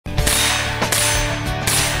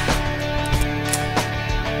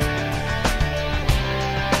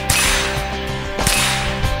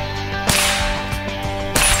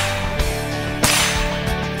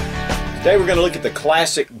Today we're going to look at the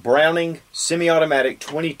classic Browning semi-automatic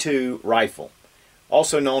 .22 rifle,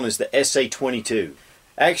 also known as the SA-22.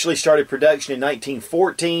 Actually started production in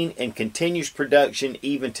 1914 and continues production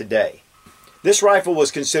even today. This rifle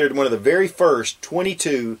was considered one of the very first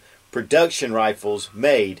 .22 production rifles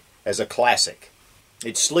made as a classic.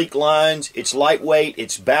 Its sleek lines, its lightweight,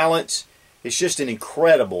 its balance, it's just an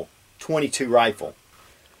incredible .22 rifle.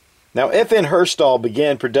 Now FN Herstal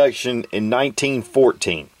began production in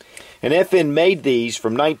 1914. And FN made these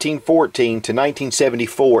from 1914 to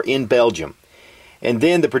 1974 in Belgium. And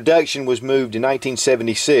then the production was moved in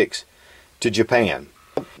 1976 to Japan.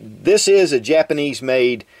 This is a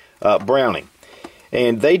Japanese-made Browning.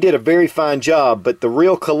 And they did a very fine job, but the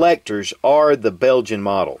real collectors are the Belgian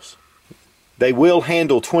models. They will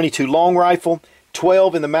handle .22 long rifle,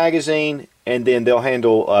 12 in the magazine, and then they'll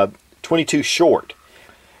handle .22 short.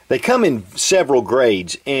 They come in several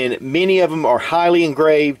grades, and many of them are highly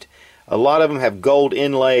engraved. A lot of them have gold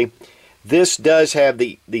inlay. This does have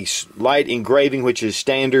the light engraving, which is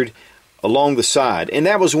standard, along the side. And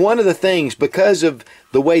that was one of the things, because of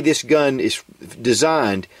the way this gun is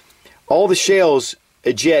designed, all the shells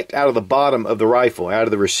eject out of the bottom of the rifle, out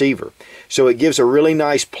of the receiver. So it gives a really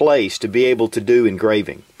nice place to be able to do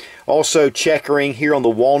engraving. Also checkering here on the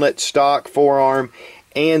walnut stock forearm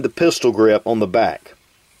and the pistol grip on the back.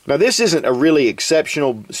 Now this isn't a really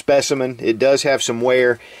exceptional specimen. It does have some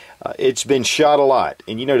wear. It's been shot a lot,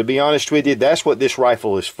 and to be honest with you, that's what this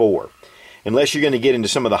rifle is for, unless you're going to get into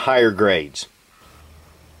some of the higher grades.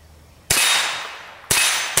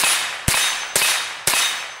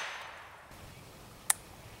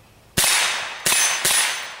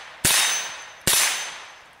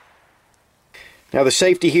 Now the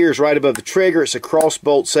safety here is right above the trigger. It's a cross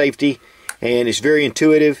bolt safety, and it's very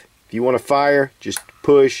intuitive. If you want to fire, just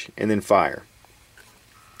push and then fire.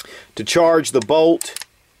 To charge the bolt,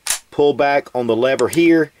 pull back on the lever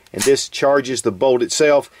here, and this charges the bolt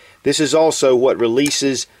itself. This is also what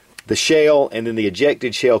releases the shell, and then the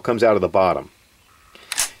ejected shell comes out of the bottom.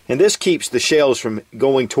 And this keeps the shells from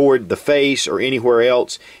going toward the face or anywhere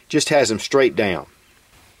else, just has them straight down.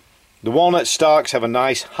 The walnut stocks have a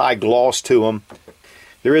nice high gloss to them.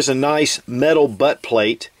 There is a nice metal butt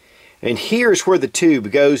plate, and here's where the tube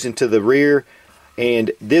goes into the rear,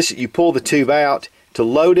 and this, you pull the tube out to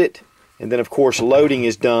load it. And then of course loading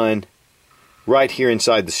is done right here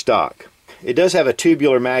inside the stock. It does have a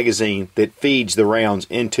tubular magazine that feeds the rounds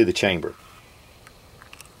into the chamber.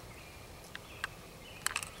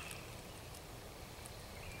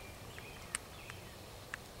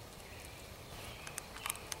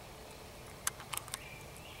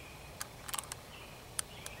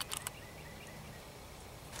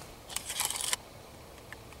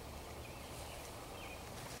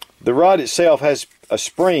 The rod itself has a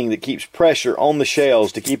spring that keeps pressure on the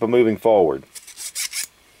shells to keep them moving forward.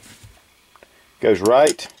 Goes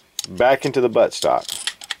right back into the buttstock.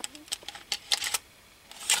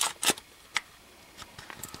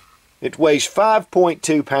 It weighs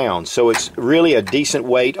 5.2 pounds, so it's really a decent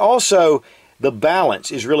weight. Also, the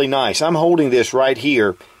balance is really nice. I'm holding this right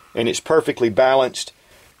here, and it's perfectly balanced.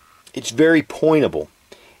 It's very pointable.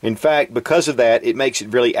 In fact, because of that, it makes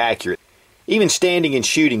it really accurate. Even standing and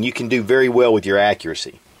shooting, you can do very well with your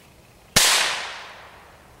accuracy.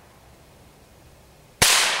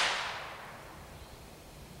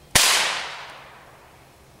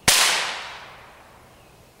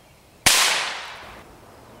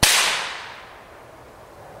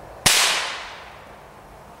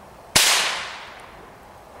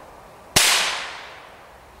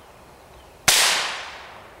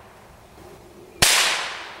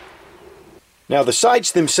 Now the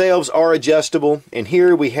sights themselves are adjustable, and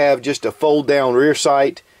here we have just a fold down rear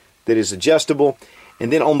sight that is adjustable,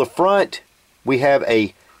 and then on the front we have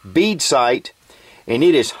a bead sight, and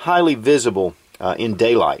it is highly visible in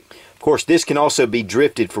daylight. Of course, this can also be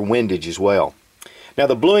drifted for windage as well. Now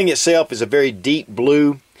the bluing itself is a very deep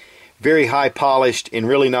blue, very high polished and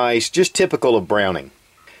really nice, just typical of Browning.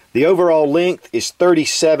 The overall length is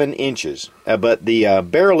 37 inches, but the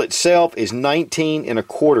barrel itself is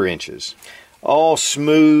 19¼ inches. All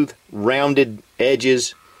smooth, rounded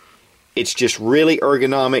edges. It's just really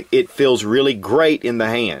ergonomic. It feels really great in the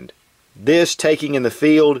hand. This, taking in the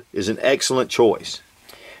field, is an excellent choice.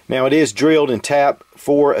 Now it is drilled and tapped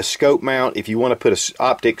for a scope mount if you want to put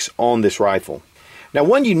optics on this rifle. Now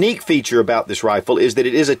one unique feature about this rifle is that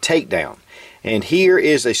it is a takedown. And here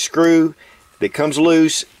is a screw that comes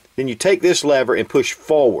loose. Then you take this lever and push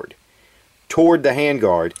forward toward the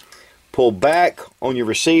handguard. Pull back on your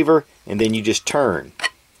receiver, and then you just turn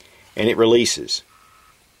and it releases.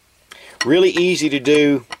 Really easy to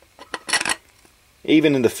do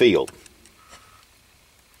even in the field.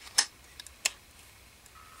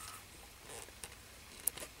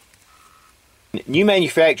 New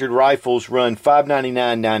manufactured rifles run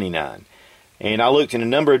 $599.99, and I looked in a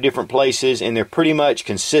number of different places and they're pretty much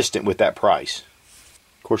consistent with that price.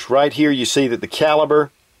 Of course, right here you see that the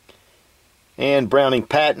caliber and Browning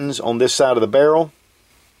patents on this side of the barrel,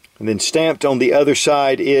 and then stamped on the other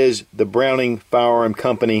side is the Browning Firearm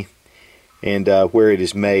Company and where it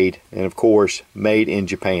is made, and of course made in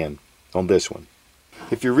Japan on this one.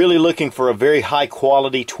 If you're really looking for a very high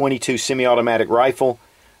quality .22 semi-automatic rifle,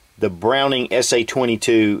 the Browning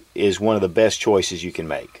SA-22 is one of the best choices you can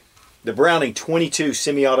make. The Browning .22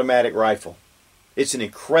 semi-automatic rifle. It's an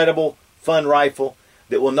incredible, fun rifle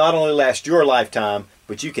that will not only last your lifetime,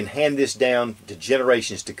 but you can hand this down to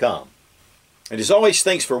generations to come. And as always,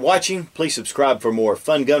 thanks for watching. Please subscribe for more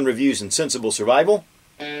fun gun reviews and sensible survival.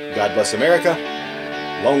 God bless America.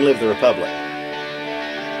 Long live the Republic.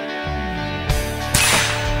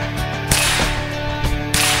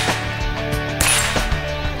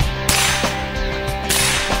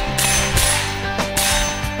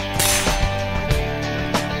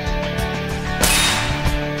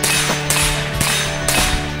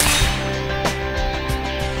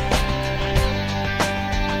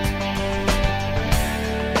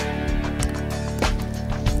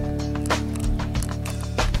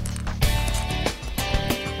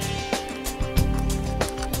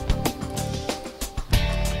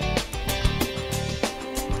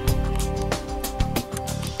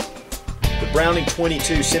 The Browning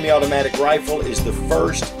 .22 semi-automatic rifle is the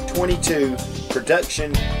first .22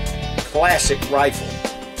 production classic rifle.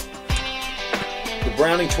 The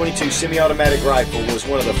Browning .22 semi-automatic rifle was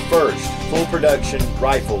one of the first full production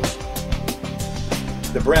rifles.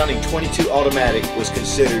 The Browning .22 automatic was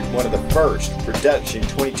considered one of the first production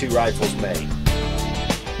 .22 rifles made.